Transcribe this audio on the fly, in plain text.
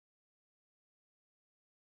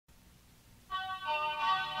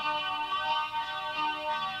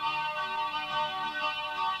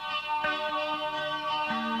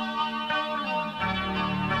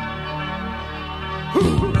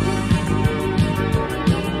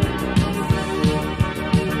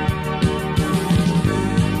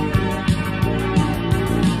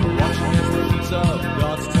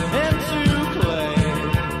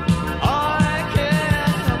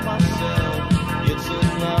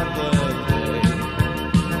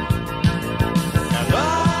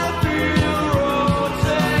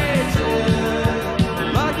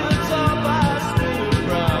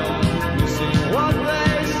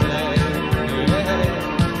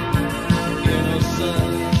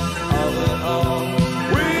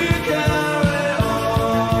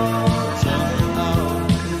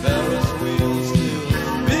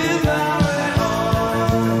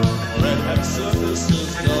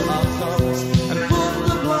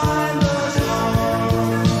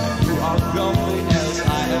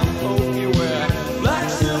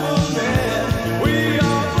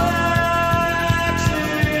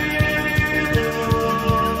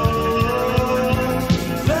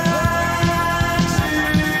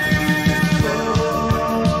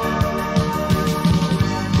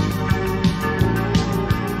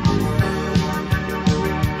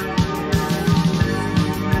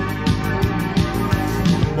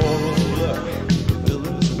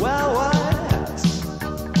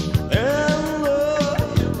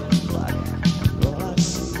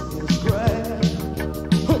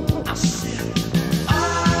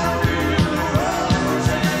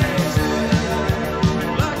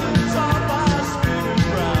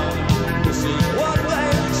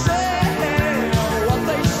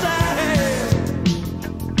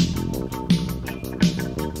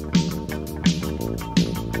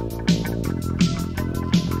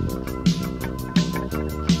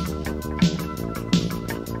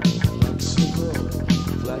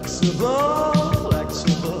flexible,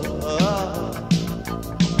 flexible,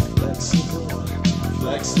 flexible,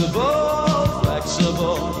 flexible,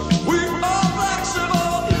 flexible. We are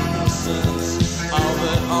flexible, innocence of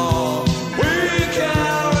it all. We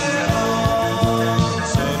carry on,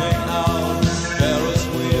 turning out Ferris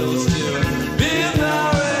wheels to be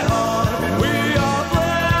married on. We are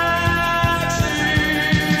flexible.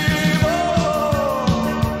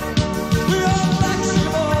 We are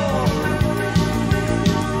flexible.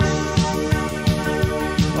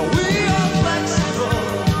 We are flexible.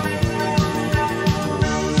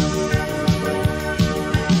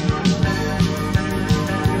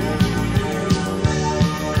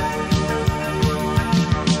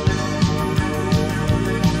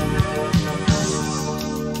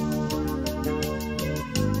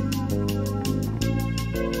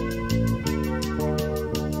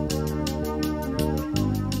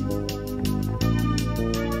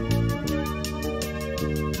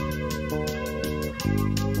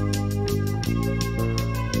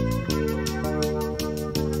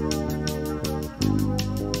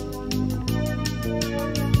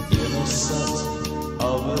 Innocent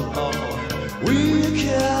of it all, we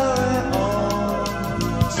carry on,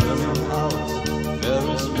 turning out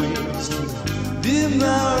Ferris wheels to be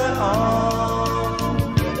married on.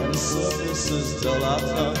 And surfaces dull our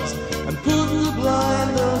tongues and put the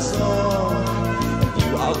blinders on. And you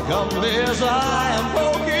outcome me as I am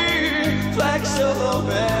poking, flexible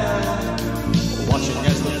man, watching